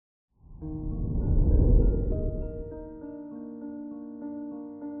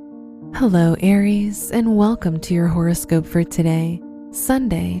Hello, Aries, and welcome to your horoscope for today,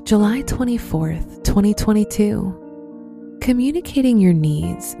 Sunday, July 24th, 2022. Communicating your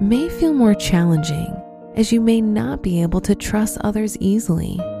needs may feel more challenging as you may not be able to trust others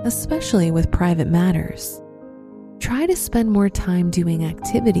easily, especially with private matters. Try to spend more time doing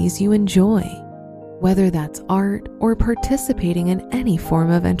activities you enjoy, whether that's art or participating in any form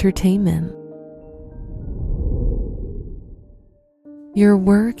of entertainment. Your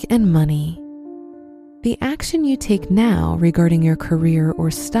work and money. The action you take now regarding your career or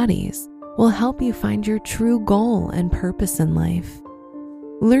studies will help you find your true goal and purpose in life.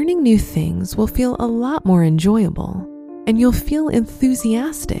 Learning new things will feel a lot more enjoyable, and you'll feel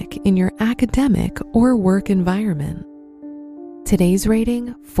enthusiastic in your academic or work environment. Today's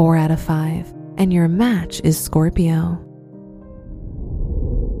rating, 4 out of 5, and your match is Scorpio.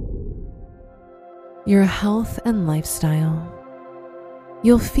 Your health and lifestyle.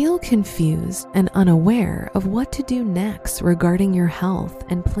 You'll feel confused and unaware of what to do next regarding your health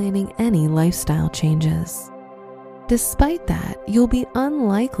and planning any lifestyle changes. Despite that, you'll be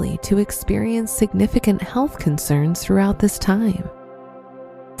unlikely to experience significant health concerns throughout this time.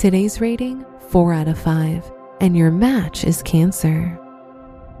 Today's rating, 4 out of 5, and your match is Cancer.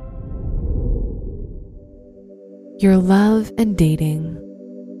 Your love and dating.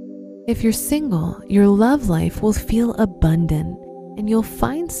 If you're single, your love life will feel abundant, and you'll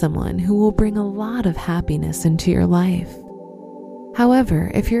find someone who will bring a lot of happiness into your life.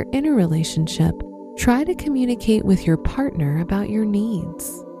 However, if you're in a relationship, try to communicate with your partner about your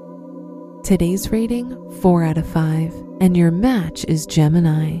needs. Today's rating, 4 out of 5, and your match is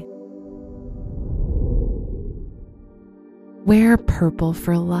Gemini. Wear purple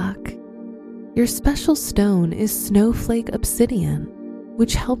for luck. Your special stone is snowflake obsidian,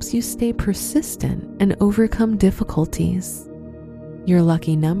 which helps you stay persistent and overcome difficulties. Your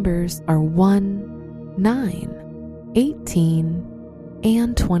lucky numbers are 1, 9, 18,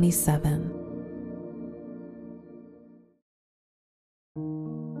 and 27.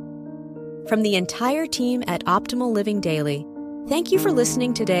 From the entire team at Optimal Living Daily, thank you for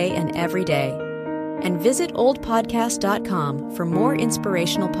listening today and every day. And visit oldpodcast.com for more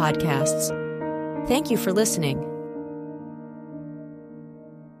inspirational podcasts. Thank you for listening.